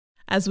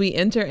As we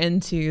enter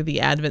into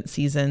the Advent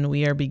season,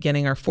 we are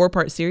beginning our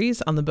 4-part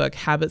series on the book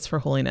Habits for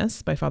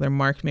Holiness by Father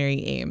Mark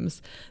Mary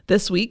Ames.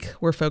 This week,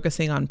 we're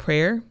focusing on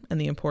prayer and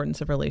the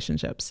importance of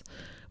relationships.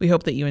 We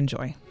hope that you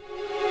enjoy.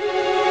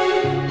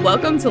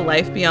 Welcome to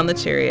Life Beyond the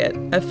Chariot,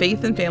 a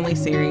faith and family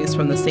series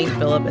from the St.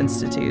 Philip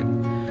Institute.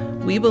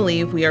 We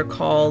believe we are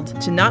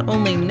called to not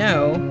only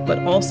know, but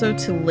also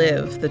to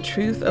live the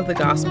truth of the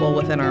gospel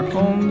within our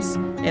homes,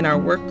 in our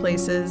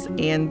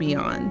workplaces, and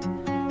beyond.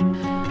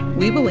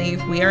 We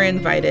believe we are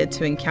invited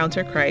to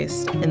encounter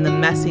Christ in the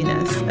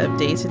messiness of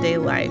day-to-day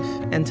life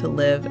and to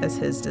live as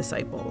his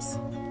disciples.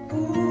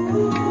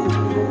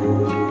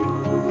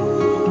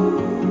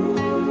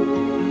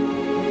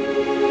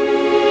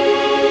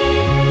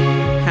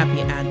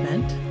 Happy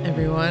Advent,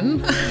 everyone.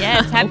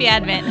 Yes, happy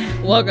Advent.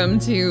 Welcome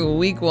to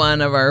week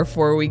 1 of our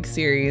 4-week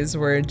series.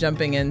 We're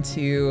jumping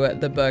into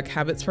the book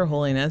Habits for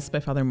Holiness by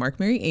Father Mark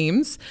Mary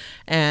Ames.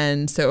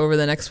 And so over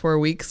the next 4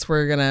 weeks,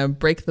 we're going to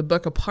break the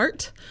book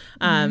apart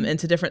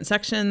into different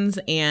sections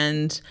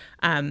and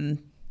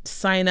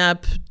sign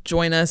up,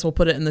 join us. We'll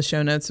put it in the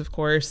show notes, of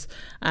course,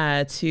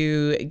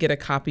 to get a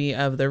copy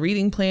of the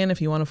reading plan if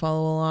you want to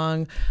follow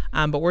along.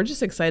 But we're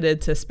just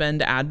excited to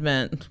spend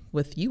Advent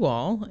with you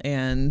all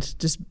and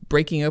just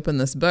breaking open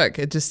this book.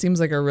 It just seems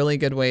like a really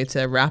good way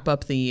to wrap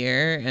up the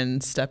year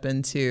and step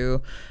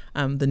into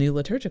the new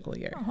liturgical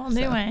year. A whole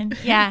new one.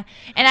 Yeah.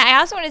 And I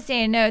also want to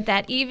say a note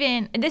that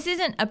even this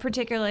isn't a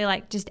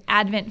particularly just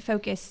Advent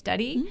focused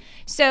study. Mm-hmm.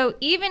 So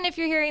even if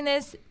you're hearing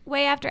this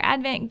way after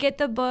Advent, get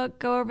the book,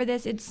 go over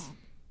this. It's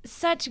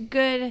such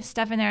good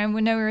stuff in there. And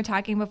we know we were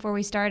talking before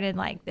we started,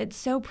 it's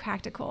so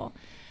practical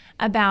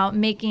about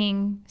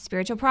making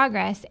spiritual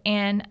progress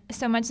and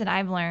so much that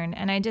I've learned.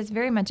 And I just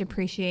very much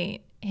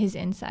appreciate his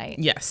insight.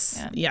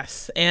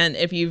 Yes. And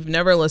if you've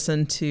never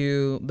listened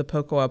to the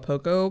Poco a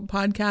Poco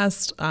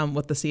podcast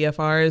with the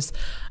CFRs,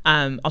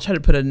 I'll try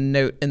to put a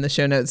note in the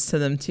show notes to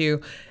them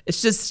too.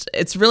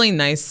 It's really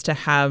nice to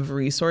have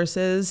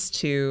resources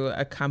to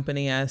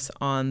accompany us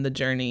on the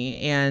journey.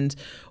 And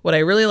what I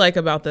really like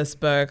about this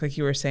book, like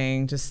you were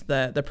saying, just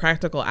the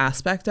practical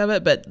aspect of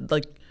it, but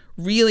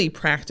really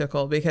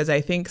practical, because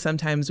I think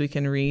sometimes we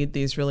can read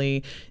these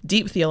really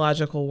deep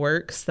theological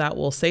works that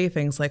will say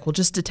things like, well,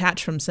 just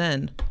detach from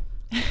sin.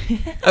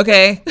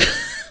 Okay.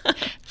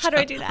 How do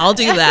I do that? I'll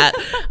do that.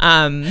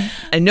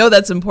 I know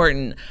that's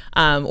important.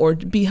 Or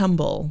be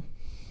humble.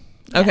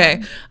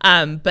 Okay.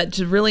 But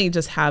to really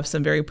just have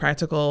some very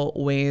practical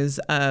ways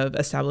of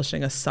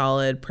establishing a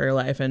solid prayer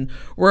life. And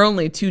we're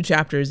only 2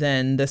 chapters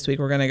in. This week,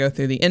 we're going to go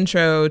through the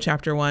intro,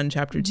 chapter 1,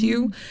 chapter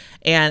 2.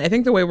 And I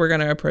think the way we're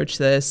going to approach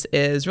this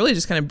is really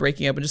just kind of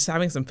breaking up and just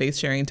having some faith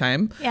sharing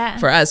time. Yeah.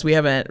 For us, we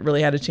haven't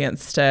really had a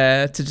chance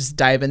to just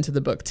dive into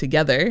the book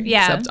together,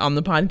 except on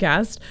the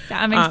podcast.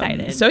 I'm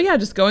excited. So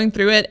just going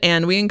through it.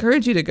 And we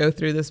encourage you to go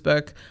through this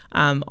book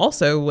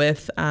also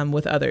with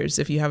others.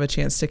 If you have a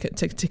chance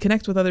to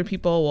connect with other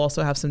people, we'll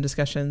also have some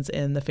discussions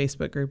in the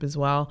Facebook group as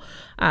well.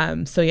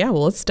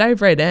 Let's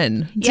dive right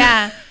in.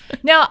 Yeah.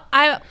 No,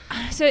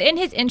 so in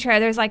his intro,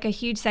 there's a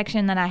huge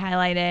section that I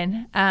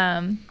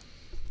highlighted.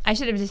 I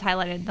should have just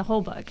highlighted the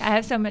whole book. I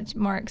have so much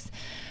marks.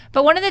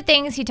 But one of the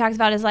things he talks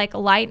about is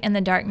light and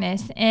the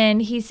darkness.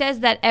 And he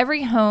says that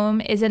every home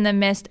is in the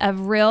midst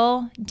of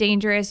real,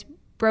 dangerous,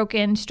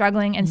 broken,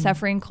 struggling, and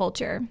suffering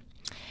culture.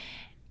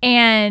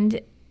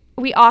 And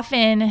we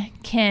often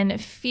can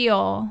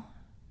feel,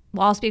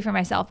 well, I'll speak for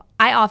myself,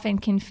 I often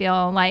can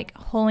feel like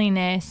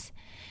holiness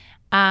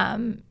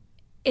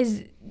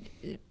is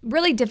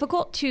really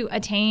difficult to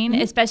attain,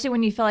 especially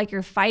when you feel like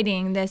you're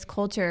fighting this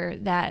culture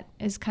that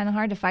is kind of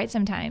hard to fight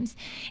sometimes.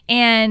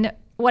 And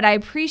what I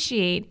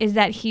appreciate is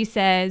that he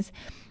says,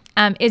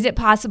 is it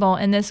possible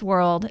in this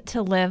world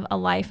to live a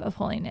life of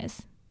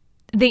holiness?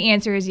 The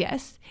answer is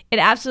yes. It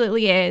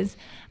absolutely is,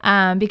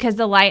 because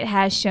the light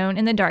has shone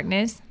in the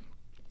darkness,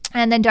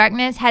 and the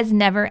darkness has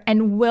never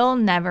and will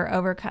never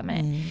overcome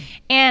it.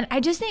 And I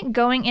just think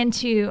going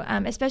into,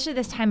 especially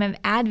this time of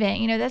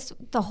Advent, that's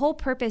the whole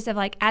purpose of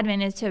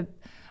Advent, is to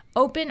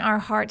open our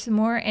hearts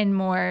more and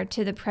more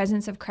to the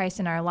presence of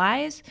Christ in our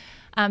lives,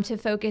 to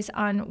focus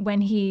on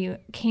when he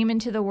came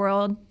into the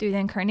world through the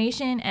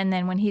incarnation, and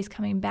then when he's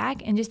coming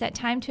back, and just that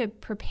time to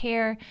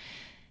prepare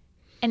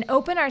and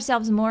open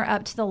ourselves more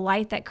up to the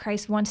light that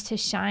Christ wants to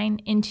shine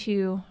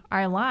into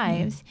our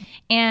lives.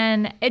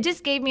 And it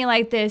just gave me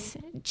this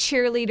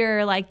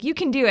cheerleader, you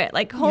can do it.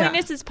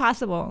 Holiness is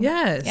possible.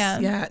 Yes.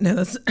 Yeah. No,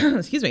 that's,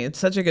 excuse me. It's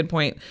such a good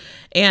point.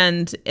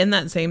 And in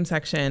that same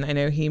section, I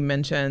know he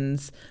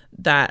mentions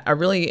that a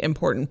really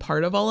important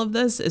part of all of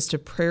this is to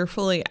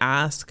prayerfully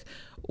ask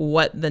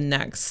what the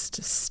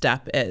next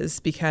step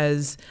is,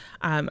 because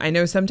I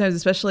know sometimes,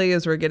 especially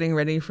as we're getting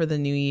ready for the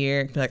new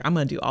year, I'm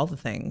going to do all the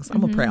things. I'm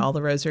going to pray all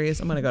the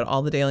rosaries. I'm going to go to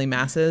all the daily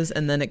masses.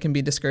 And then it can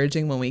be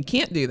discouraging when we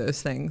can't do those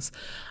things.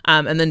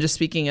 And then just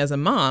speaking as a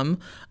mom,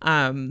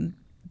 it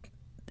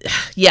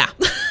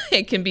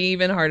can be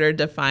even harder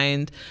to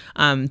find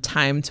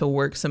time to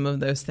work some of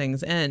those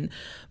things in.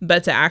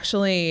 But to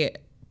actually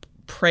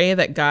pray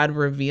that God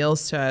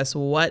reveals to us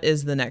what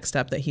is the next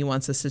step that he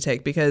wants us to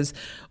take. Because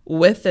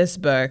with this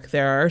book,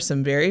 there are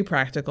some very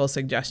practical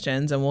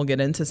suggestions, and we'll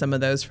get into some of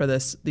those for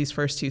these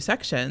first 2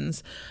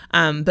 sections.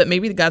 But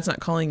maybe God's not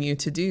calling you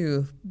to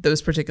do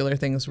those particular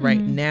things right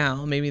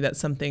now. Maybe that's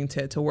something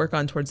to work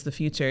on towards the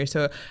future.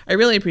 So I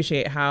really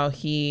appreciate how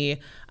he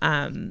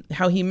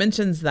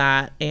mentions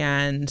that,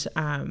 and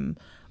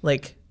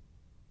like,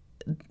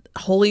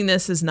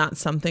 holiness is not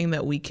something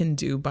that we can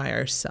do by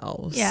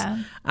ourselves.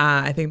 Yeah.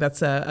 I think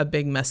that's a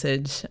big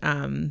message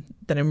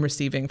that I'm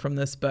receiving from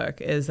this book,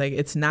 is like,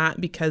 it's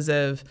not because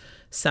of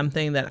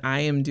something that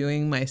I am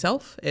doing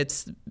myself.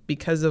 It's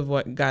because of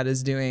what God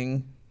is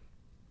doing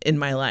in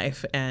my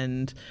life.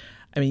 And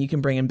I mean, you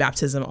can bring in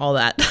baptism, all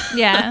that.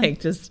 Yeah. Like,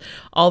 just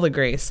all the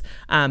grace.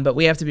 But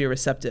we have to be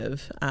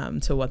receptive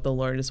to what the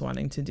Lord is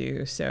wanting to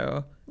do.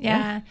 So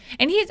yeah.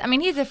 And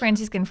he's a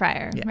Franciscan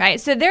friar,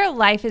 right? So their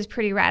life is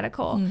pretty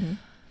radical. Mm-hmm.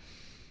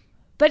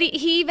 But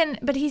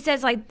he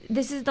says, like,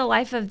 this is the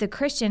life of the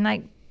Christian,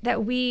 like,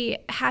 that we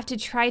have to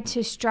try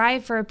to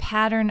strive for a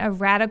pattern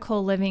of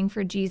radical living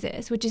for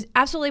Jesus, which is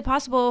absolutely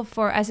possible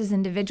for us as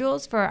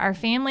individuals, for our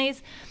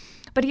families.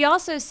 But he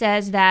also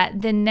says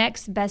that the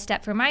next best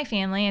step for my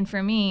family and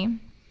for me,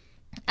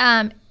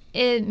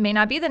 it may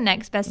not be the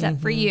next best step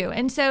for you.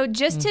 And so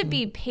just to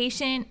be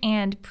patient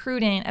and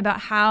prudent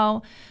about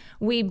how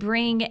we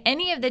bring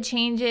any of the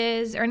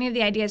changes or any of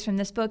the ideas from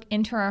this book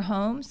into our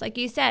homes, like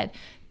you said,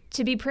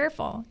 to be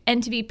prayerful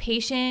and to be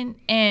patient.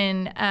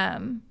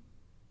 And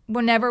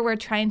whenever we're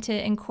trying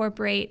to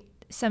incorporate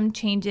some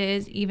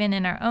changes, even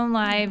in our own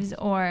lives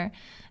or,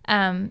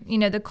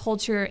 the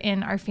culture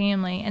in our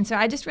family. And so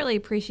I just really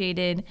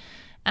appreciated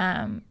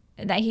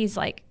that he's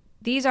like,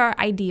 these are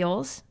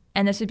ideals,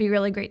 and this would be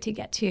really great to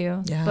get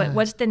to. Yeah. But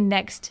what's the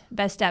next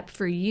best step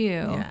for you?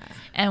 Yeah.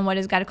 And what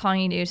is God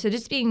calling you to do? So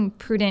just being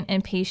prudent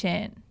and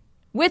patient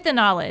with the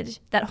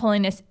knowledge that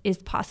holiness is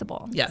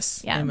possible.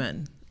 Yes. Yeah.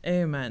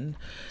 Amen.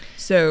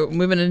 So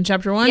moving into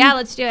chapter 1? Yeah,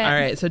 let's do it. All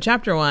right. So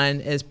chapter 1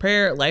 is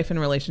prayer, life, and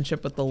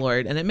relationship with the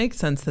Lord. And it makes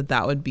sense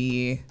that would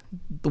be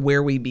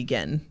where we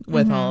begin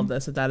with all of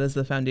this, that is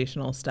the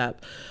foundational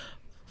step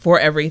for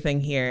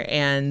everything here.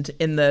 And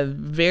in the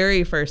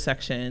very first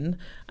section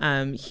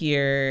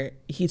here,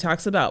 he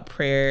talks about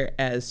prayer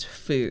as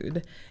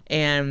food.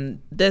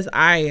 And this,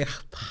 I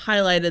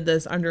highlighted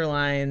this,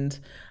 underlined,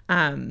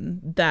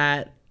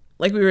 that,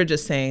 like we were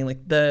just saying,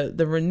 like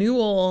the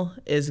renewal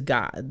is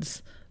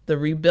God's. The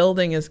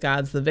rebuilding is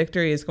God's. The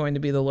victory is going to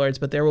be the Lord's,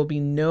 but there will be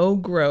no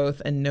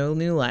growth and no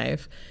new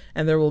life,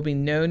 and there will be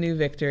no new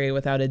victory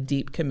without a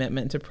deep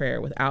commitment to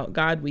prayer. Without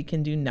God, we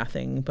can do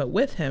nothing, but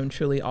with him,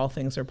 truly all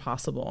things are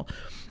possible.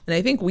 And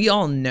I think we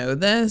all know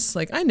this.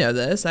 Like, I know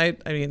this. I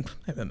mean,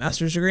 I have a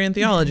master's degree in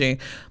theology.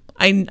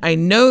 I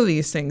know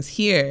these things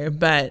here,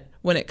 but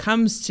when it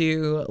comes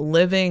to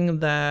living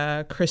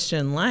the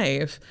Christian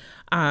life,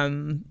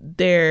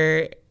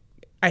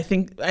 I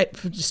think,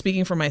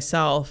 speaking for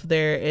myself,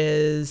 there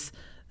is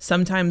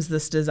sometimes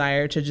this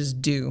desire to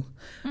just do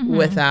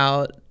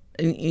without,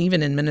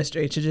 even in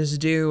ministry, to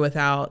just do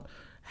without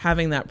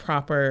having that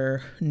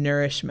proper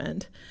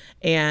nourishment.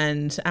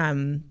 And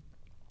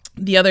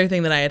the other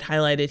thing that I had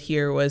highlighted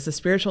here was the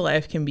spiritual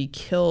life can be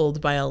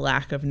killed by a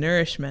lack of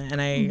nourishment.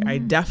 And I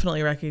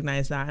definitely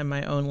recognize that in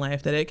my own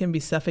life, that it can be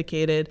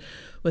suffocated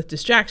with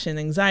distraction,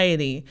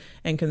 anxiety,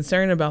 and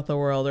concern about the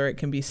world, or it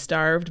can be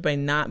starved by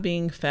not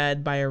being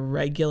fed by a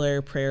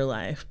regular prayer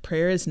life.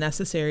 Prayer is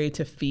necessary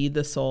to feed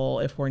the soul.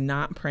 If we're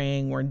not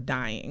praying, we're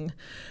dying.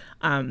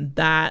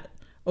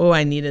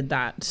 I needed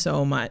that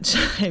so much.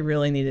 I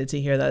really needed to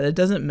hear that. It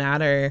doesn't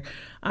matter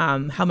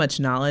how much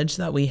knowledge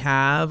that we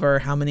have or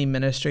how many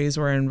ministries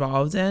we're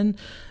involved in,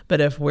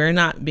 but if we're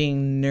not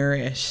being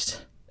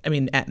nourished, I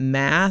mean, at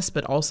Mass,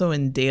 but also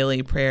in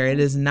daily prayer, it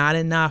is not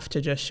enough to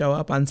just show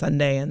up on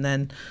Sunday and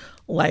then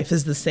life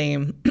is the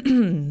same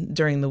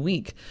during the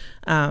week.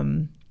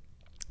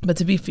 But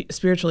to be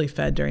spiritually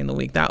fed during the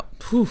week, that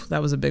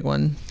was a big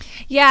one.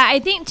 Yeah, I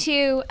think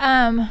too,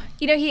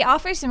 he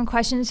offers some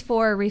questions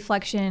for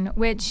reflection,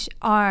 which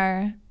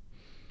are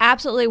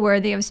absolutely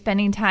worthy of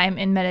spending time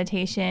in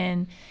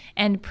meditation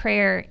and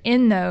prayer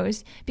in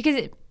those,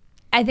 because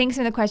I think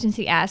some of the questions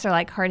he asks are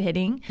like hard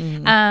hitting.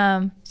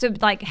 So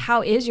like,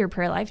 how is your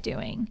prayer life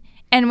doing?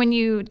 And when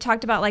you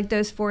talked about like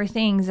those 4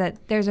 things,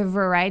 that there's a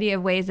variety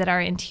of ways that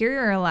our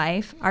interior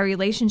life, our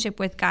relationship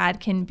with God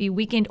can be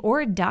weakened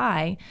or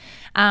die.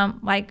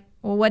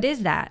 What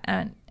is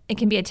that? It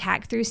can be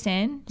attacked through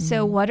sin.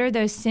 So what are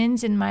those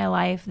sins in my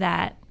life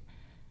that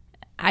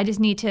I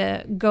just need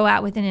to go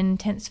out with an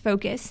intense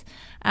focus?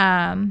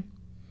 Am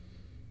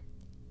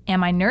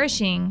I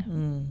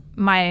nourishing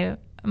my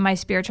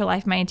spiritual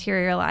life, my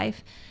interior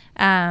life?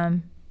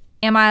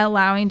 Am I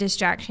allowing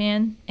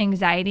distraction,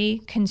 anxiety,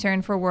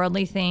 concern for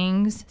worldly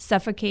things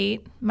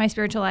suffocate my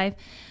spiritual life?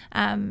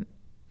 And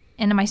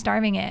am I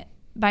starving it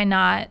by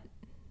not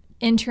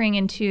entering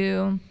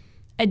into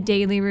a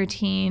daily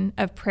routine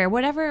of prayer,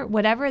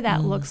 whatever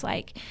that looks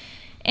like?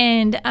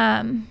 And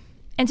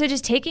so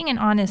just taking an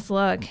honest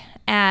look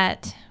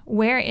at,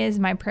 where is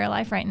my prayer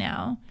life right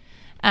now?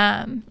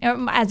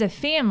 As a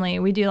family,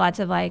 we do lots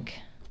of like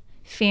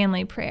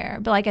family prayer,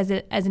 but like as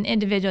an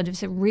individual,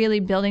 just really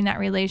building that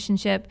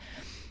relationship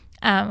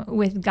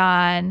with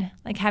God,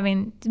 like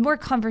having more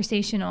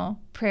conversational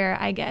prayer,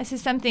 I guess,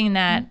 is something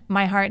that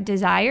my heart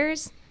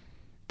desires,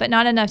 but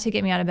not enough to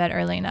get me out of bed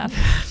early enough.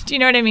 Do you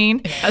know what I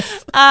mean?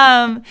 Yes.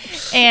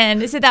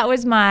 And so that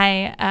was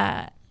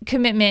my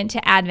commitment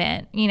to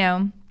Advent,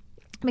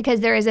 because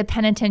there is a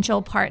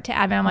penitential part to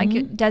Advent. I'm like,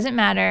 it doesn't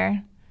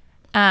matter.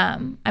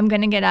 I'm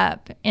going to get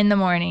up in the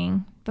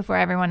morning before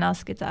everyone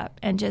else gets up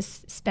and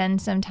just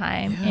spend some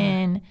time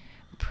in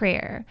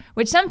prayer,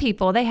 which some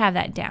people, they have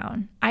that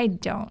down. I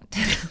don't.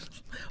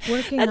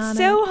 That's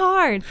so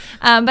hard.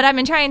 But I've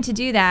been trying to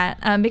do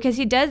that because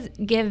he does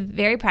give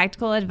very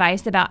practical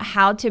advice about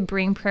how to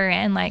bring prayer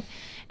in, like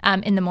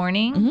in the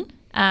morning,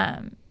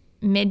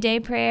 midday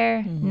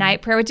prayer,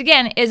 night prayer, which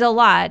again is a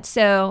lot.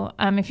 So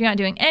if you're not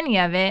doing any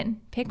of it,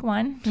 pick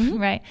one,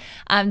 right?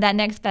 That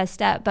next best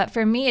step. But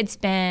for me, it's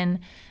been,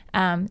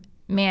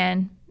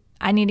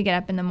 I need to get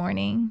up in the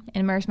morning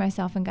and immerse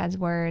myself in God's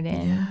word.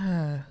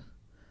 And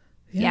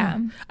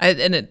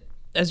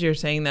As you're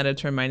saying that,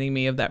 it's reminding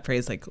me of that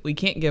phrase, like, we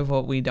can't give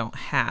what we don't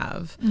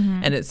have.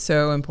 And it's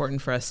so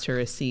important for us to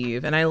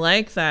receive. And I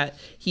like that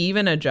he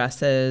even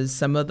addresses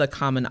some of the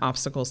common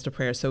obstacles to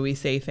prayer. So we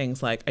say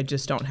things like, I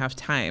just don't have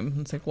time.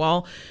 It's like,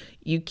 well,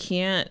 you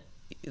can't,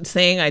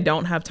 saying I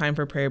don't have time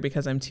for prayer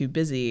because I'm too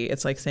busy.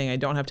 It's like saying I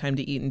don't have time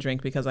to eat and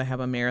drink because I have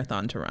a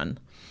marathon to run.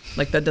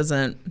 Like it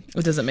doesn't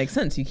make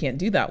sense. You can't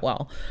do that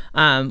well.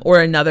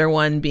 Or another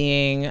one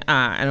being,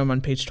 and I'm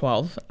on page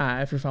 12,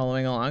 if you're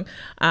following along.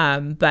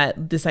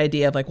 But this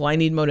idea of like, well, I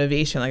need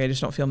motivation. Like I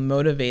just don't feel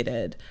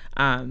motivated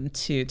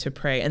to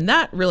pray. And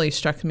that really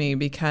struck me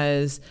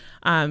because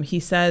he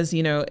says,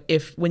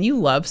 when you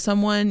love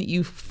someone,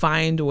 you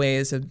find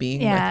ways of being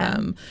with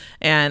them.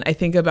 And I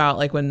think about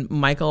like when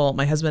Michael,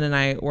 my husband, and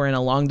I were in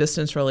a long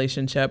distance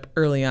relationship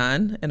early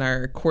on in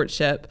our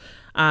courtship.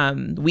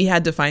 We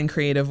had to find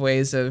creative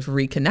ways of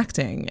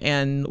reconnecting,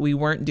 and we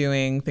weren't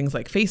doing things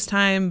like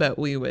FaceTime, but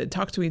we would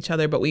talk to each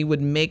other, but we would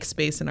make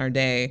space in our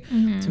day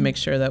to make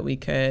sure that we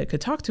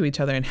could talk to each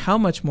other. And how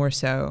much more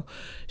so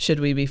should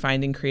we be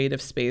finding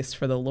creative space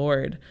for the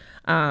Lord?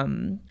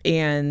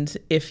 And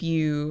if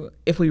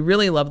we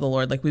really love the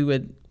Lord, like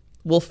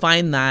we'll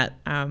find that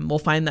time,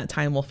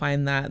 we'll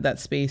find that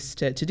space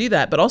to do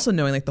that, but also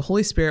knowing like the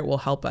Holy Spirit will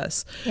help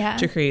us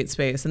to create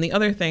space. And the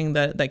other thing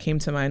that came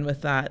to mind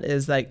with that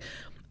is like,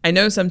 I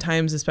know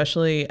sometimes,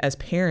 especially as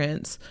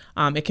parents,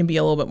 it can be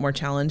a little bit more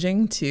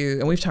challenging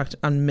and we've talked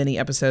on many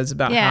episodes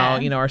about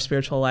how, our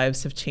spiritual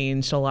lives have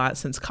changed a lot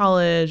since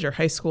college or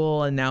high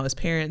school. And now as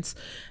parents,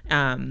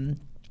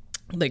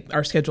 like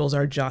our schedules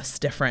are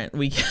just different.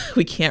 We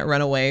can't run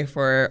away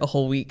for a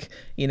whole week,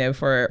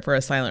 for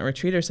a silent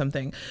retreat or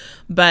something.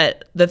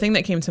 But the thing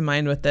that came to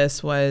mind with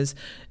this was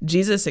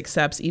Jesus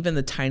accepts even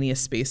the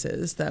tiniest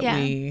spaces that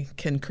we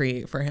can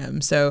create for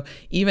him. So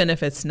even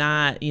if it's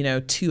not,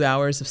 2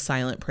 hours of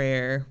silent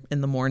prayer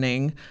in the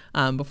morning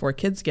before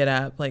kids get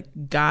up, like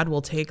God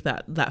will take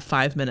that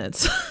 5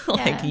 minutes,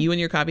 like you and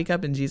your coffee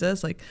cup and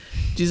Jesus, like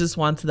Jesus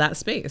wants that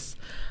space.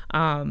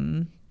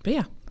 But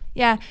yeah.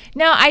 Yeah.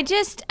 No, I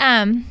just,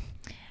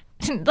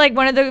 like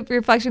one of the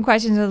reflection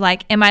questions was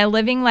like, am I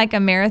living like a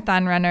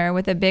marathon runner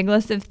with a big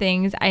list of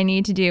things I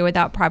need to do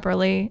without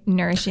properly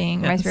nourishing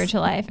my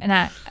spiritual life?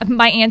 And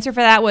my answer for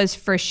that was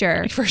for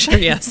sure. For sure,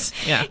 yes.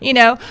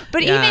 Yeah.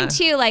 But even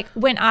too, like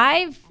when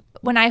I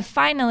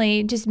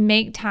finally just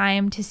make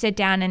time to sit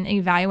down and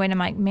evaluate, I'm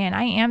like, man,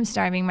 I am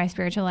starving my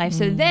spiritual life.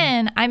 So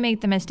then I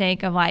make the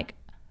mistake of like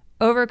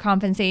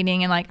overcompensating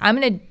and like, I'm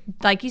going to,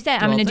 like you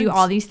said, I'm going to do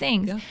all these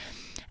things. Yeah.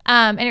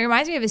 And it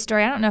reminds me of a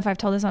story. I don't know if I've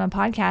told this on a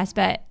podcast,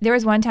 but there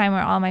was one time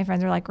where all my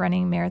friends were like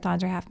running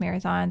marathons or half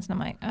marathons. And I'm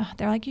like, oh,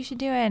 they're like, you should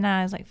do it. And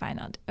I was like, fine,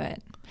 I'll do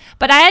it.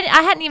 But I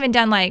hadn't even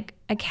done like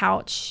a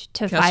couch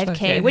to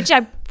 5K, which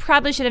I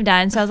probably should have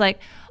done. So I was like,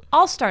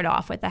 I'll start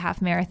off with the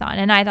half marathon.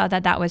 And I thought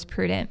that was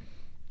prudent.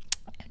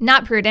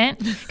 Not prudent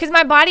because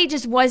my body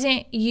just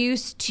wasn't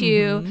used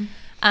to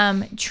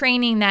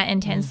training that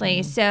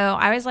intensely. So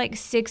I was like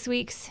 6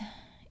 weeks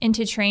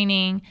into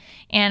training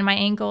and my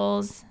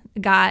ankles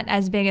got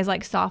as big as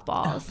like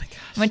softballs. Oh my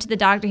gosh. Went to the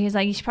doctor. He was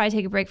like, you should probably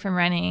take a break from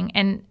running.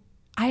 And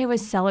I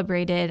was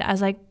celebrated. I was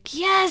like,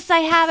 yes, I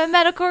have a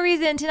medical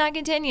reason to not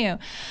continue.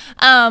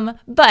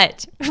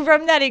 But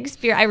from that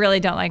experience, I really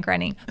don't like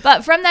running.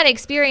 But from that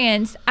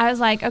experience, I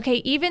was like, okay,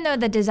 even though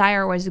the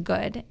desire was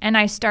good and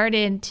I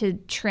started to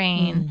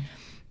train,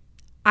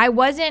 I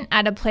wasn't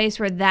at a place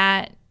where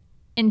that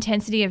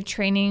intensity of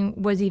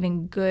training was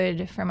even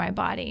good for my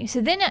body. So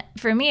then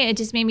for me, it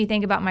just made me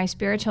think about my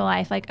spiritual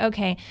life. Like,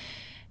 okay,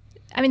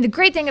 I mean, the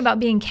great thing about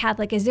being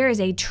Catholic is there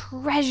is a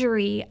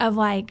treasury of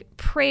like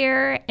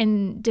prayer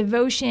and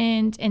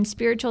devotions and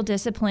spiritual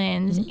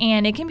disciplines,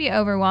 and it can be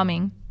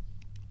overwhelming.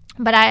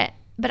 But I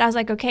was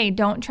like, okay,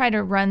 don't try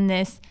to run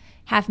this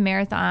half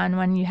marathon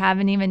when you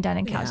haven't even done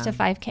a couch to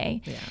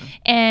 5K. Yeah.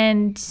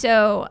 And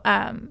so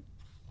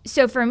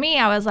for me,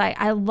 I was like,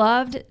 I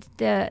loved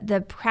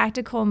the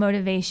practical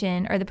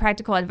motivation or the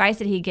practical advice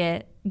that he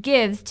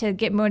gives to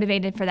get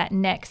motivated for that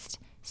next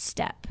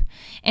step.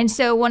 And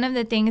so one of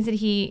the things that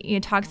he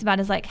talks about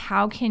is like,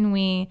 how can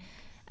we,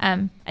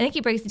 I think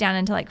he breaks it down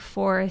into like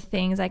 4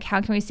 things, like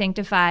how can we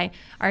sanctify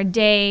our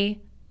day,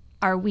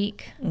 our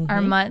week,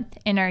 our month,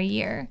 and our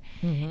year.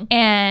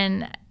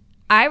 And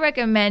I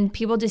recommend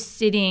people just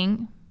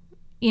sitting,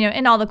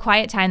 in all the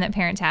quiet time that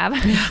parents have,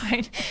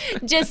 right?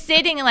 Just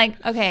sitting and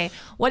like, okay,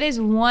 what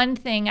is one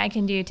thing I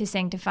can do to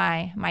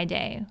sanctify my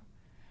day?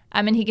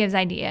 And he gives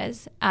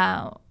ideas.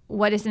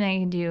 What is something I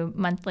can do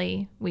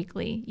monthly,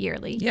 weekly,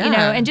 yearly,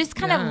 and just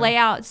kind of lay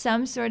out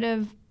some sort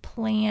of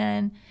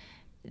plan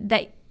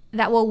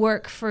that will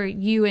work for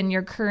you in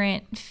your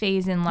current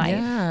phase in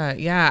life.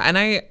 Yeah. And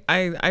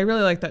I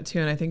really like that too.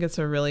 And I think it's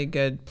a really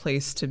good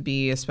place to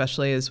be,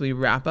 especially as we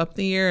wrap up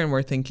the year and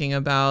we're thinking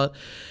about,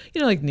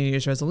 like New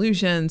Year's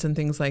resolutions and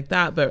things like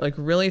that. But like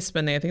really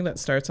spending, I think that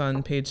starts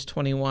on page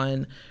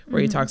 21,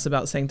 where he talks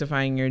about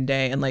sanctifying your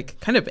day and like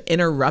kind of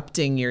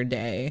interrupting your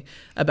day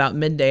about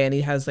midday. And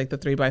he has like the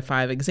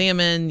 3x5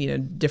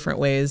 examine, different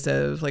ways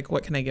of like,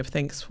 what can I give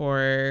thanks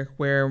for?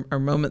 Where are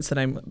moments that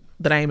I'm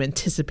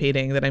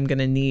anticipating that I'm going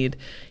to need,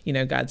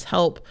 God's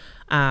help.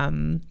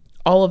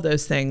 All of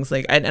those things,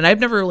 like, and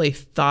I've never really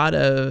thought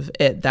of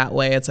it that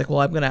way. It's like, well,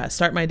 I'm going to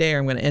start my day or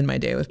I'm going to end my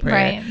day with prayer.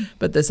 Right.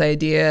 But this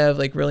idea of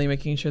like really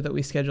making sure that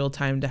we schedule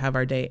time to have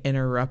our day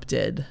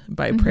interrupted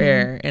by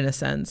prayer in a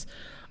sense.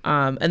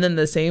 And then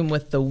the same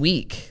with the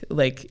week,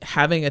 like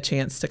having a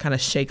chance to kind of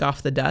shake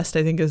off the dust,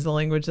 I think is the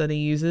language that he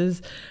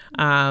uses.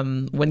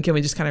 When can we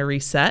just kind of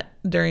reset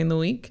during the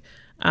week?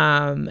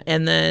 And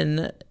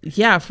then,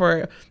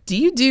 do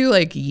you do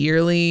like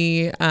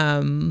yearly,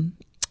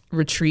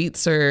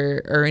 retreats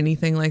or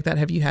anything like that?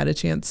 Have you had a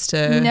chance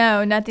to?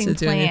 No, nothing to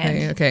do planned.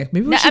 Anything? Okay,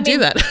 maybe we should do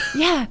that.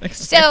 Yeah.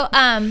 So,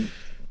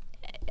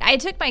 I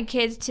took my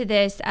kids to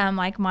this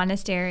like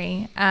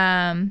monastery.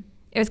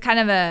 It was kind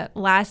of a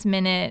last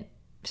minute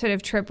sort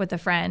of trip with a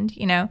friend,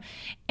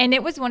 and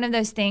it was one of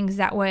those things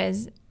that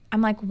was,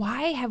 I'm like,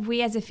 why have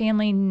we as a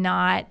family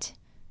not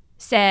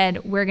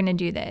said we're going to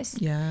do this?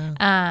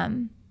 Yeah.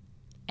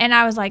 And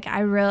I was like,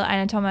 I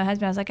told my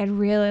husband, I was like, I'd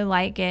really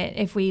like it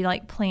if we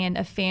like planned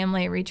a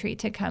family retreat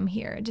to come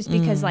here, just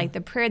because like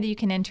the prayer that you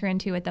can enter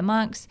into with the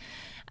monks,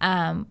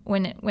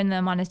 when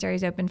the monastery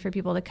is open for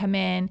people to come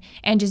in,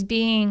 and just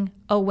being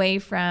away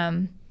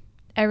from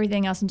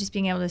everything else and just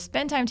being able to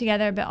spend time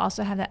together, but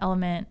also have that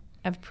element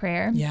of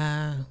prayer.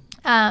 Yeah.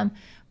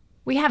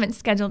 We haven't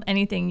scheduled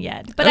anything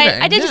yet, but okay,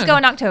 I did just go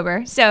in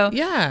October. So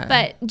yeah,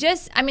 but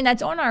just,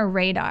 that's on our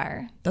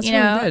radar. That's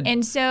really good.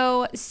 And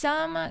so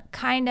some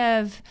kind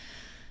of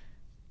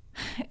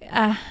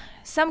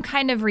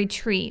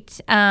retreat.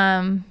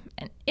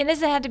 It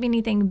doesn't have to be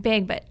anything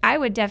big, but I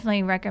would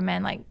definitely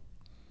recommend like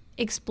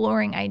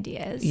exploring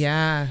ideas.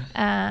 Yeah.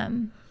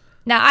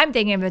 Now I'm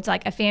thinking if it's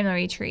like a family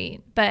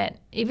retreat, but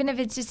even if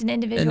it's just an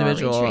individual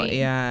retreat.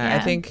 Yeah.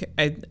 I think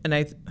I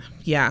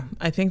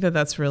think that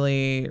that's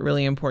really,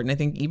 really important. I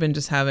think even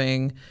just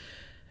having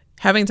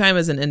time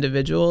as an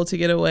individual to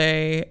get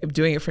away,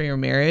 doing it for your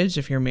marriage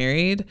if you're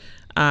married,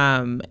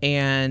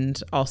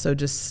 and also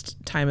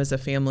just time as a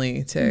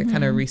family to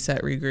kind of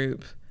reset,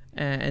 regroup,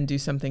 and do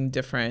something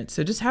different.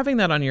 So just having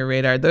that on your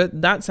radar,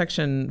 that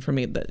section for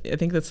me, I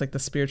think that's like the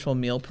spiritual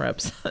meal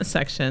preps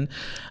section.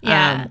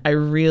 Yeah. I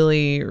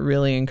really,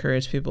 really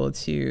encourage people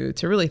to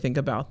really think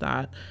about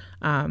that.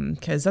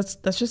 Cause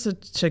that's just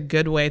such a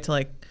good way to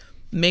like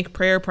make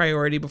prayer a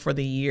priority before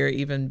the year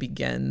even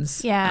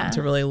begins. Yeah.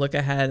 To really look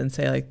ahead and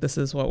say like, this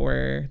is how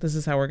we're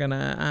going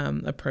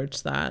to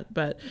approach that.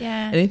 But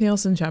anything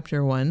else in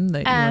chapter 1 that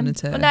you wanted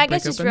to I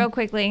guess just real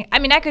quickly.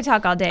 I could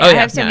talk all day. Oh, I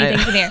have so many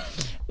things in here.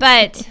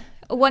 But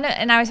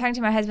and I was talking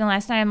to my husband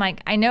last night. I'm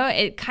like, I know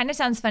it kind of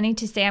sounds funny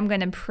to say I'm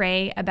going to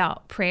pray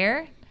about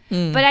prayer,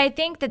 but I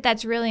think that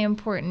that's really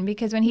important,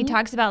 because when he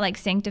talks about like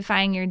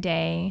sanctifying your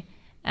day,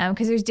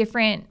 because there's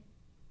different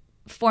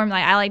form.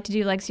 Like I like to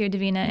do Lectio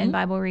Divina and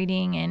Bible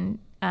reading, and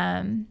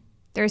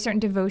there are certain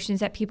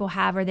devotions that people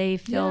have or they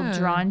feel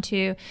drawn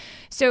to.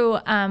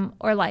 So,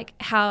 or like,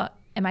 how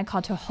am I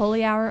called to a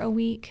holy hour a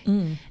week?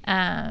 Doing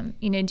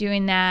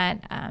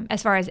that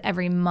as far as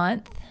every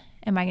month.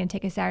 Am I going to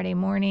take a Saturday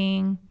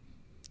morning,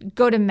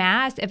 go to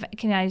Mass?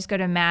 Can I just go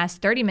to Mass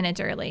 30 minutes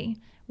early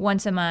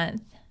once a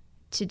month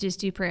to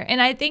just do prayer?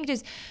 And I think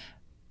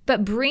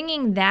but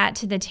bringing that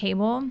to the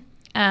table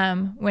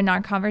when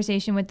our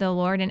conversation with the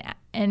Lord,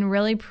 and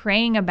really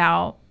praying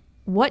about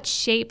what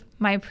shape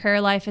my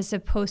prayer life is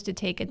supposed to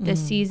take at this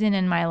season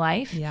in my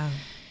life. Yeah.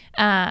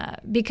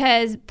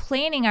 Because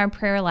planning our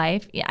prayer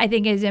life, I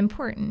think, is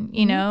important.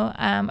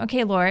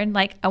 Okay, Lord,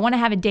 like I want to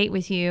have a date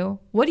with you.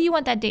 What do you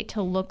want that date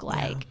to look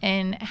like? Yeah.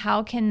 And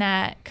how can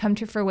that come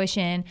to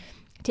fruition,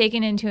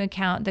 taking into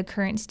account the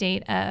current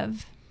state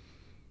of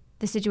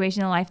the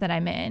situation in life that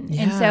I'm in?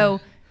 Yeah. And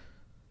so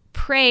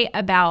pray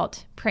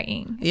about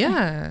praying.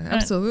 Yeah,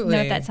 absolutely. I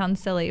don't know if that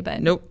sounds silly,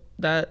 but nope.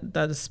 That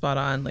is spot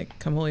on. Like,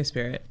 come Holy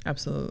Spirit.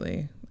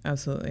 Absolutely.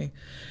 Absolutely.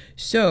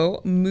 So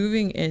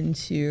moving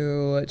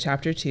into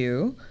chapter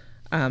 2,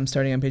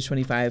 starting on page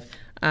 25,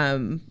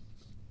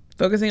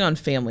 focusing on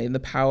family, the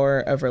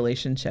power of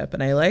relationship.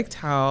 And I liked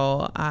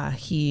how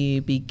he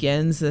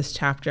begins this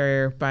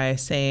chapter by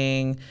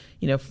saying,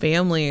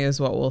 family is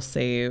what will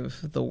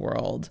save the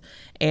world.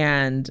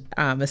 And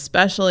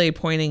especially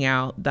pointing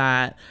out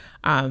that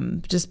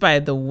just by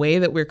the way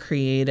that we're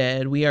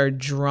created, we are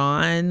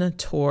drawn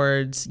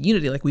towards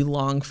unity. Like we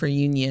long for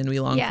union, we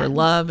long for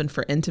love and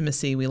for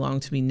intimacy. We long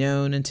to be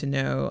known and to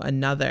know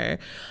another.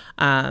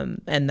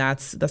 And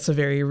that's a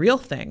very real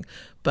thing.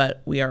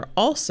 But we are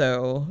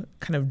also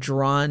kind of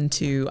drawn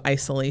to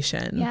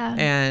isolation,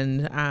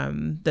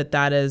 and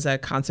that is a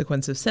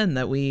consequence of sin,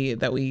 that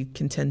we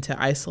can tend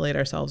to isolate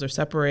ourselves or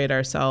separate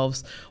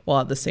ourselves while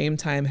at the same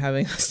time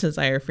having this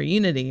desire for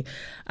unity.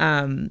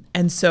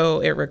 And so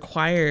it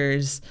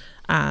requires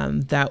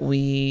that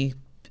we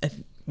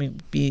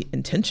be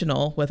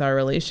intentional with our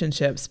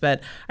relationships.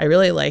 But I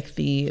really like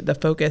the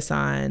focus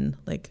on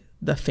like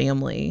the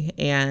family,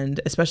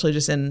 and especially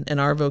just in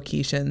our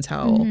vocations,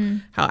 how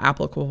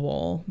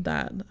applicable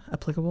that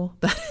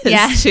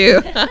is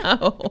to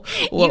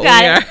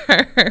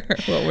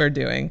what we're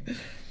doing.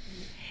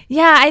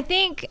 Yeah, I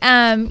think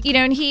and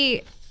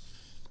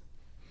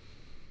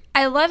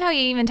I love how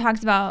he even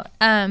talks about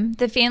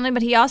the family,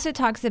 but he also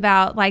talks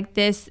about like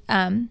this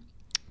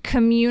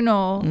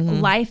communal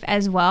life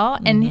as well.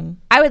 And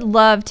I would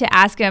love to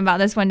ask him about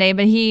this one day,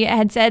 but he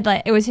had said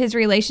like it was his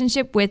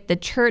relationship with the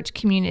church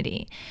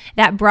community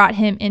that brought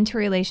him into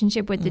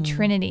relationship with the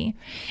Trinity.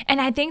 And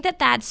I think that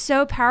that's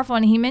so powerful.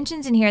 And he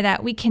mentions in here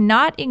that we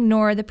cannot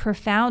ignore the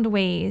profound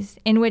ways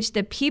in which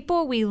the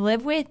people we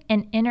live with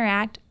and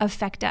interact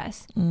affect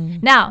us.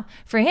 Now,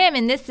 for him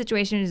in this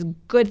situation, it is a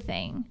good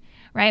thing,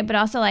 right? But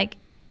also like,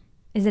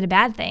 is it a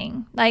bad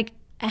thing? Like,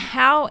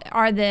 how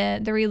are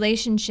the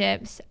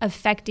relationships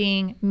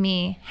affecting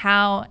me?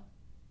 How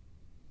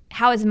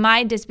is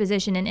my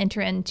disposition and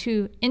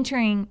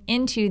entering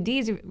into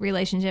these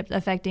relationships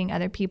affecting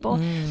other people?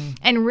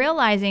 And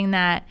realizing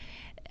that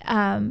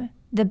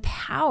the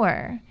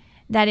power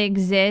that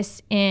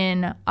exists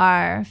in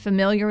our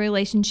familiar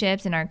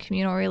relationships and our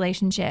communal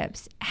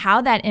relationships,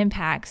 how that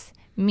impacts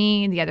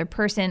me, the other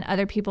person,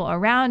 other people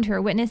around who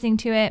are witnessing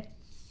to it.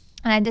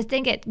 And I just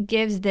think it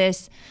gives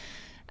this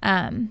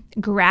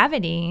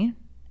gravity,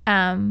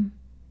 a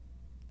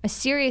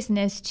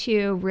seriousness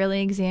to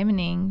really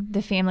examining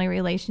the family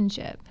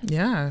relationship.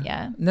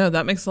 Yeah. No,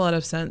 that makes a lot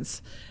of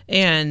sense.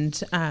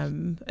 And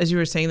as you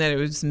were saying that, it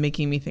was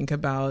making me think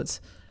about,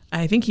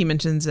 I think he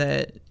mentions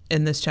it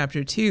in this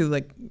chapter too,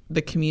 like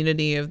the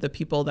community of the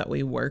people that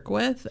we work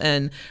with.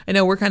 And I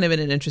know we're kind of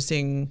in an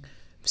interesting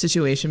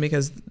situation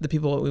because the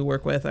people that we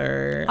work with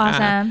are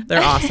awesome.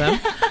 They're awesome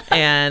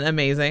and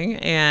amazing,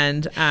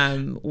 and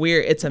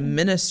it's a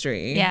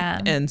ministry,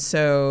 and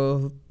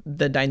so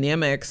the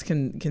dynamics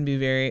can be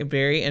very,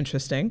 very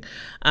interesting.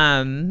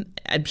 I'm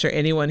sure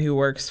anyone who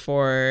works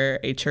for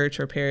a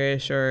church or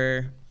parish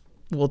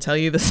will tell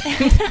you the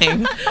same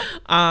thing.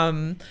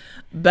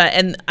 But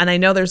I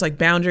know there's like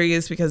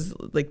boundaries because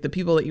like the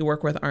people that you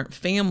work with aren't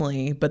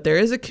family, but there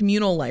is a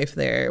communal life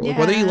there.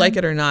 Whether you like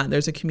it or not,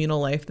 there's a communal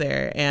life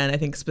there. And I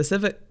think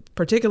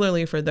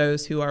particularly for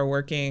those who are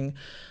working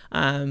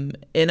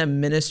in a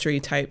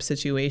ministry type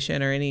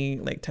situation or any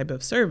like type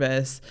of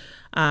service,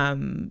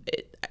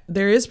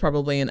 there is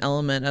probably an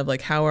element of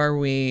like, how are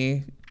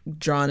we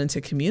drawn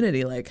into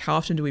community? Like, how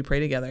often do we pray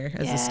together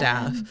as a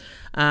staff?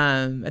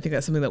 I think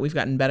that's something that we've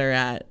gotten better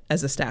at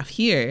as a staff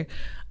here.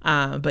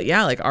 But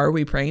like, are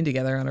we praying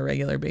together on a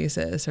regular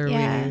basis? Or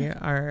how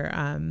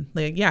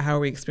are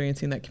we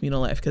experiencing that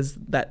communal life? Because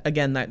that,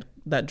 again,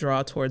 that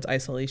draw towards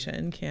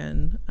isolation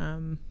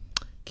can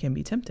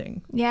be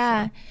tempting.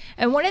 Yeah. So.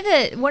 And one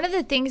of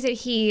the things that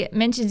he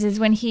mentions is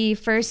when he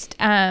first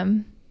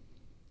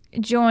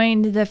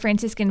joined the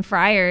Franciscan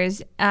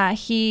Friars,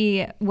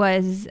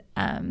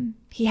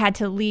 he had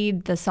to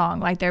lead the song,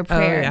 like their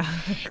prayer.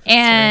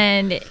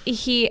 And right.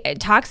 He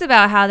talks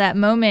about how that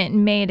moment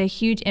made a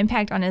huge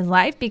impact on his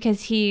life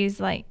because he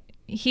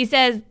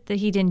says that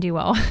he didn't do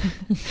well.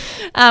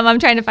 I'm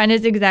trying to find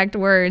his exact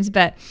words,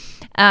 but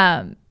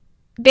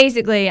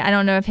basically, I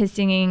don't know if his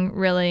singing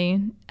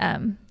really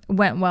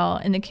went well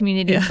in the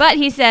community. Yeah. But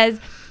he says,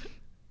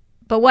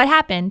 but what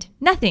happened?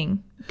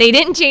 Nothing. They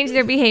didn't change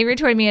their behavior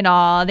toward me at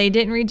all. They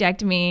didn't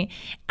reject me.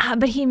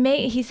 But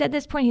he said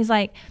this point, he's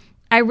like,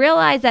 I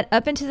realized that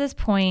up until this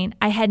point,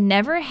 I had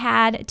never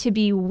had to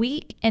be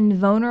weak and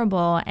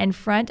vulnerable in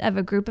front of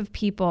a group of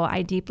people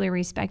I deeply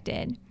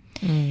respected.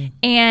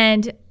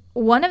 And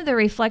one of the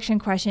reflection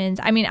questions,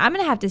 I mean, I'm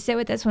going to have to sit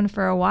with this one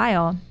for a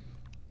while,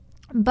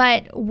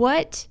 but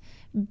what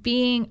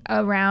being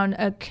around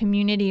a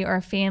community or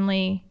a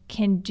family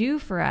can do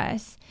for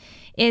us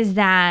is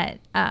that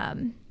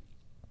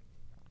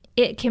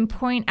it can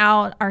point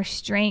out our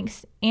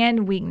strengths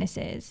and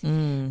weaknesses.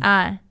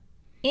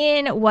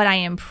 In what I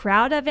am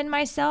proud of in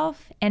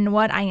myself and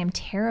what I am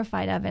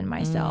terrified of in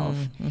myself.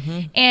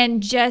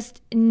 And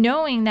just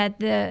knowing that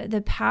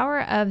the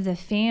power of the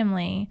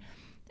family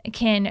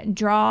can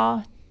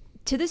draw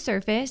to the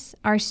surface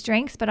our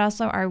strengths, but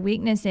also our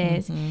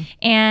weaknesses.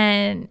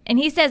 And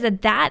he says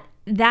that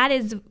that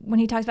is when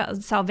he talks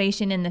about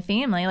salvation in the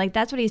family, like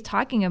that's what he's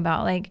talking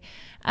about, like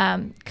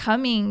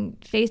coming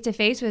face to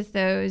face with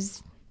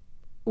those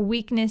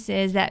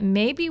weaknesses that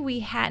maybe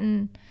we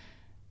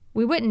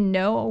wouldn't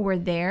know were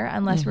there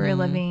unless we were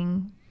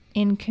living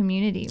in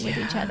community with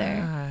each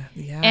other.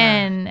 Yeah.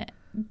 And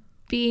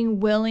being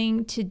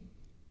willing to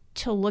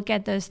look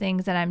at those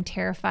things that I'm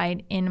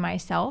terrified in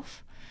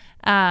myself,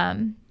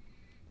 and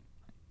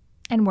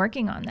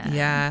working on that.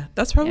 Yeah,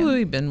 that's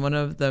probably been one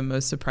of the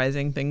most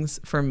surprising things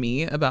for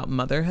me about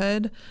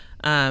motherhood,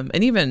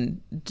 and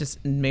even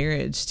just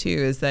marriage too,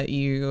 is that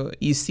you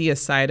see a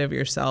side of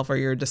yourself, or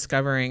you're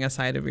discovering a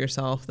side of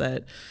yourself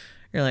that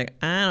you're like,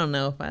 I don't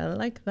know if I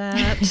like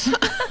that.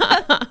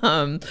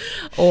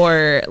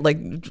 Or like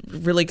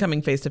really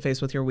coming face to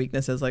face with your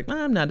weaknesses, like,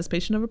 I'm not as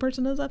patient of a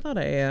person as I thought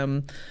I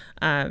am.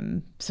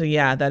 So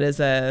yeah, that is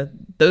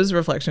those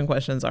reflection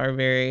questions are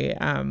very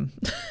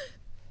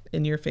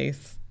in your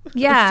face.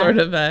 Yeah. Sort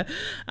of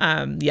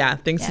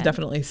things to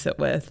definitely sit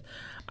with.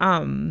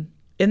 In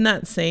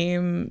that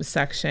same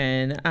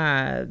section,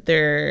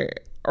 there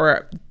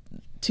are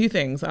two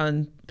things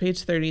on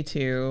page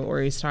 32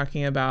 where he's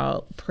talking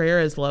about prayer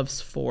as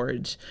love's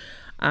forge.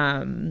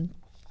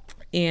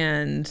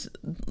 And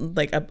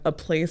like a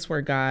place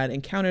where God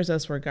encounters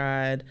us, where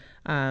God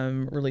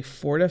really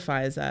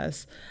fortifies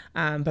us.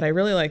 But I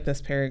really like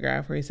this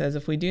paragraph where he says,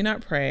 if we do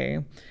not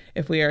pray,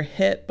 if we are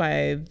hit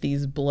by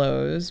these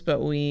blows, but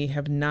we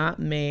have not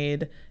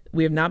been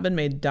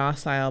made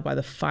docile by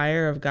the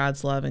fire of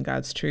God's love and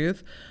God's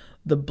truth,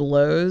 the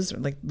blows,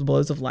 like the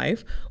blows of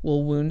life,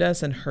 will wound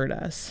us and hurt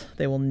us.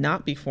 They will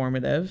not be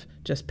formative,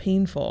 just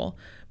painful.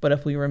 But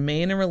if we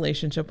remain in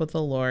relationship with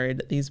the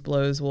Lord, these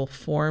blows will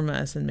form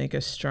us and make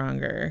us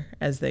stronger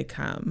as they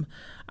come.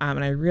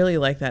 And I really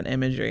like that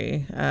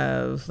imagery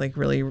of like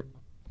really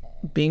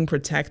being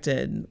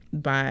protected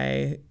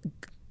by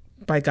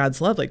God's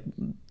love, like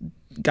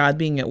God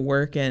being at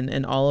work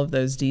in all of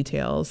those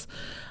details.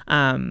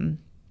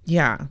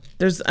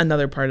 There's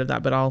another part of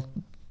that, but I'll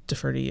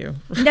defer to you.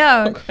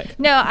 No.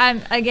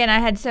 I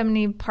had so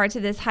many parts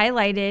of this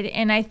highlighted,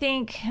 and I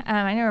think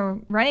I know we're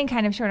running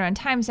kind of short on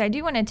time, so I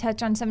do want to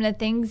touch on some of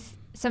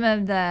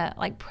the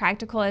like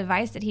practical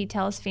advice that he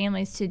tells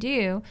families to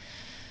do,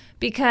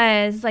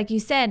 because like you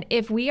said,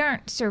 if we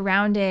aren't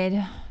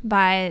surrounded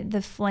by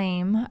the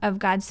flame of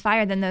God's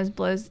fire, then those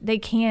blows, they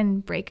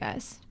can break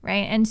us,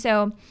 right? And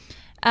so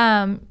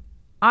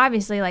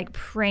obviously, like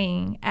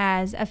praying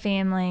as a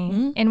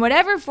family in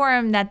whatever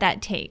form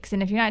that takes.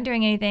 And if you're not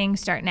doing anything,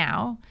 start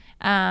now.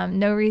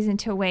 No reason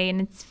to wait.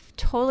 And it's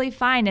totally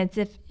fine. It's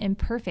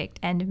imperfect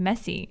and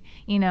messy,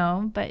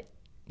 but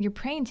you're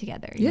praying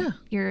together. Yeah.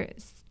 You're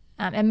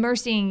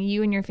immersing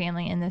you and your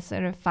family in this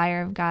sort of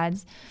fire of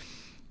God's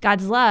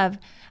love.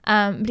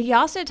 But he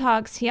also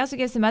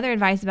gives some other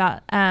advice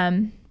about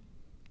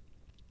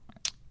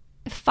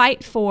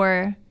fight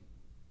for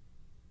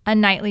a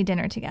nightly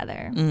dinner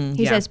together.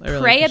 He says,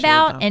 pray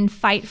about and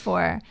fight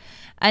for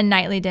a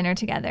nightly dinner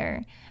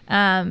together,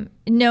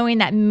 knowing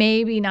that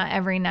maybe not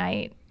every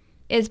night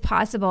is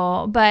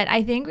possible. But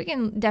I think we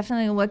can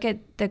definitely look at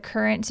the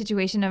current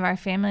situation of our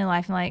family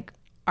life and like,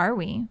 are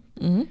we?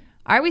 Mm-hmm.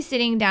 Are we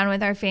sitting down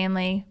with our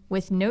family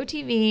with no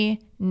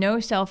TV, no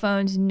cell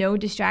phones, no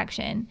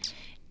distraction,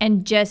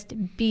 and just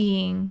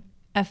being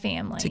a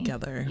family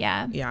together?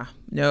 Yeah.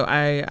 No,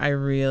 I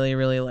really,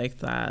 really like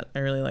that.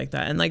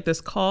 And like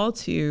this call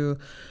to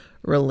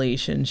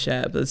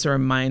relationship, it's a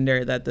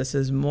reminder that this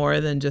is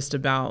more than just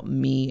about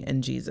me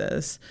and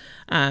Jesus.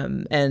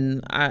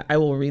 And I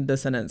will read the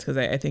sentence because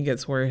I think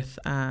it's worth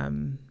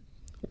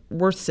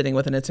sitting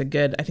with, and I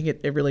think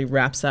it really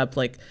wraps up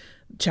like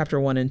chapter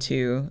 1 and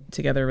 2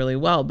 together really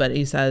well. But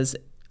he says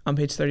on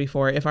page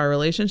 34, if our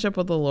relationship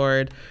with the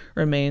Lord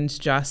remains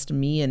just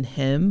me and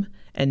him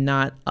and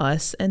not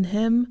us and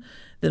him,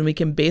 then we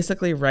can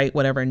basically write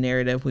whatever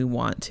narrative we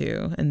want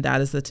to. And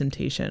that is the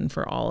temptation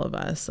for all of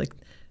us. Like,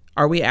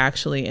 are we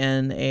actually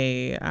in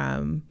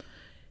an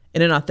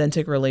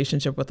authentic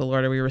relationship with the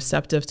Lord? Are we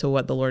receptive to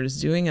what the Lord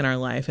is doing in our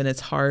life? And it's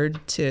hard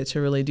to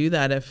really do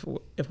that if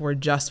we're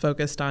just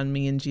focused on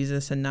me and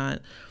Jesus and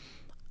not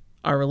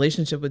our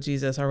relationship with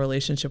Jesus, our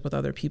relationship with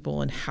other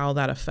people, and how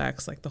that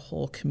affects like the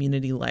whole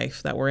community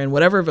life that we're in,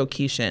 whatever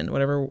vocation,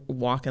 whatever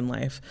walk in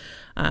life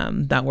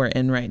that we're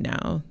in right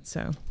now.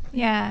 So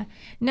yeah,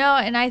 no,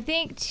 and I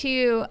think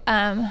too,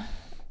 I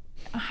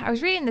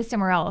was reading this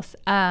somewhere else,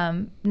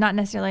 not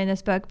necessarily in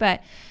this book,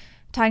 but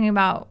talking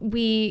about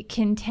we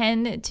can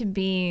tend to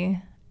be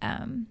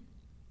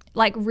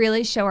like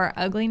really show our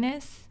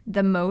ugliness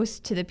the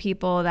most to the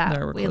people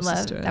that we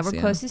love, that we're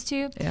closest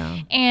to. Yeah.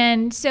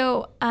 And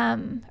so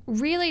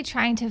really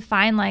trying to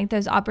find like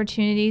those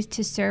opportunities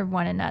to serve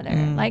one another.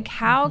 Like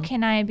how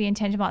can I be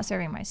intentional about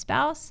serving my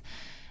spouse,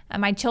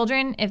 my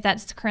children, if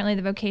that's currently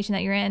the vocation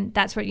that you're in,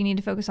 that's what you need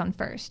to focus on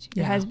first,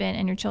 your husband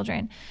and your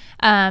children.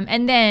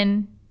 And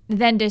then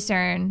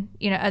discern,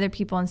 other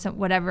people in some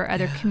whatever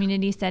other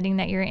community setting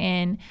that you're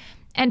in,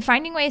 and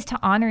finding ways to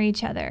honor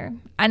each other.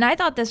 And I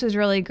thought this was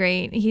really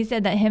great. He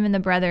said that him and the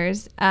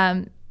brothers,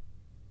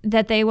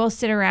 that they will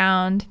sit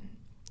around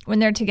when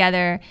they're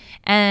together,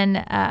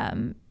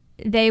 and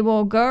they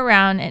will go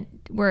around and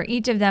where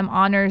each of them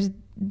honors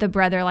the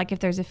brother. Like if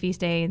there's a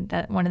feast day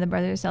that one of the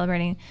brothers is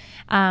celebrating,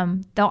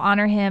 they'll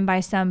honor him by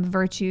some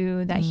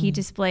virtue that he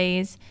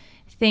displays,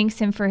 thanks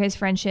him for his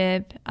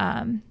friendship,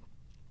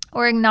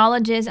 or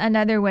acknowledges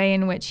another way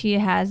in which he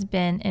has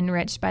been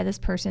enriched by this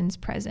person's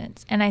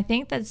presence. And I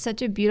think that's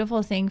such a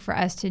beautiful thing for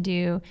us to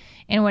do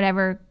in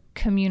whatever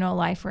communal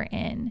life we're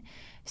in.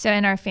 So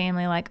in our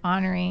family, like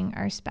honoring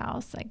our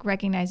spouse, like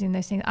recognizing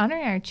those things,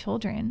 honoring our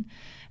children.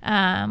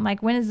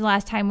 Like when is the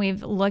last time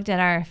we've looked at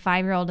our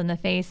 5-year-old in the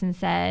face and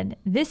said,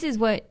 this is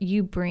what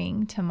you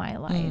bring to my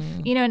life,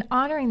 and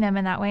honoring them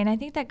in that way. And I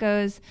think that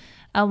goes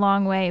a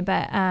long way,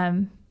 but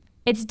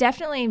it's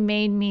definitely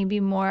made me be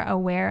more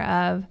aware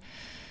of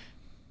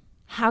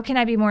how can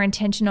I be more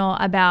intentional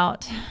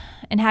about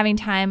and having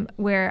time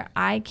where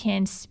I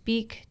can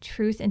speak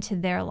truth into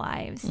their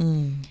lives,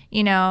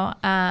 instead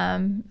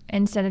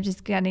of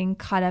just getting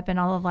caught up in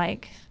all of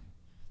like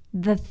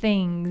the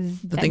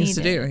things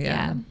to do.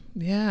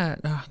 Yeah.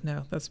 Oh,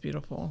 no, that's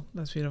beautiful.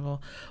 That's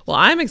beautiful. Well,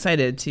 I'm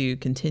excited to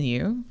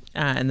continue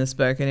in this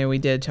book. I know we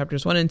did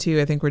chapters 1 and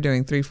 2. I think we're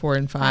doing 3, 4,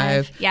 and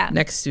 5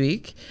 next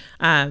week.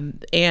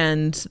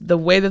 And the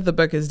way that the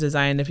book is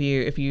designed, if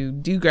you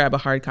do grab a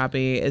hard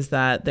copy, is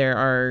that there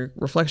are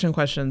reflection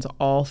questions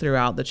all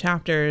throughout the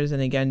chapters.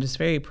 And again, just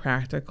very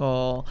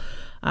practical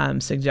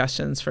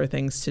suggestions for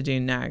things to do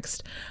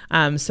next.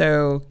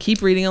 So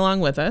keep reading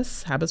along with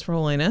us, Habits for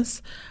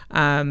Holiness.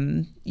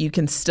 You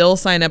can still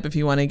sign up if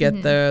you want to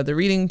get the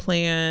reading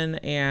plan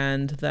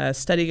and the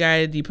study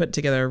guide. You put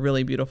together a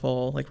really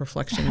beautiful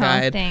reflection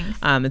guide. Thanks.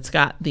 It's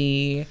got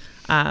the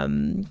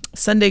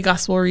Sunday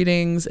gospel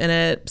readings in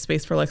it,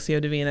 space for Lectio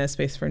Divina,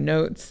 space for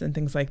notes and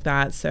things like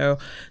that. So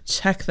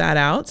check that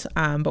out.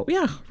 But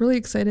yeah, really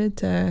excited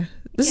to...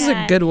 This is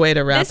a good way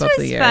to wrap up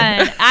the year.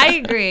 This was fun. I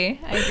agree.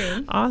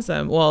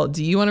 Awesome. Well,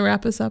 do you want to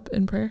wrap us up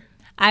in prayer?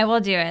 I will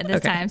do it this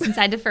time, since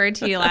I deferred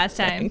to you last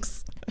time.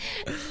 Thanks.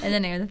 In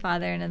the name of the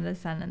Father, and of the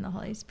Son, and the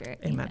Holy Spirit.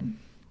 Amen.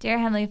 Dear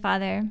Heavenly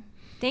Father,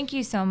 thank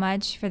you so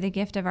much for the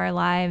gift of our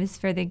lives,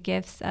 for the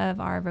gifts of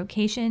our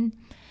vocation.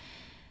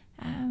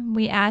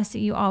 We ask that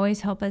you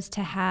always help us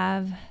to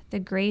have the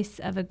grace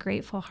of a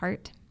grateful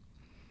heart.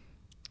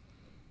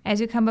 As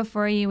we come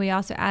before you, we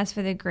also ask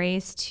for the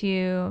grace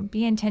to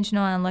be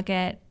intentional and look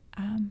at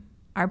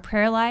our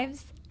prayer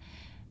lives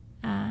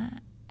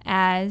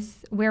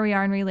as where we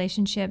are in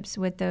relationships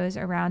with those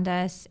around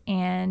us,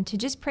 and to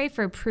just pray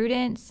for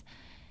prudence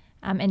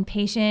and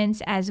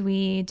patience as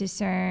we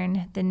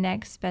discern the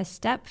next best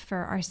step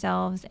for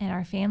ourselves and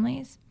our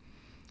families.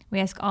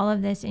 We ask all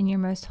of this in your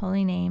most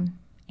holy name.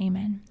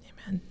 Amen.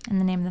 Amen. In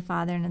the name of the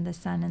Father, and of the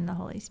Son, and the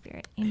Holy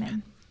Spirit.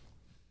 Amen.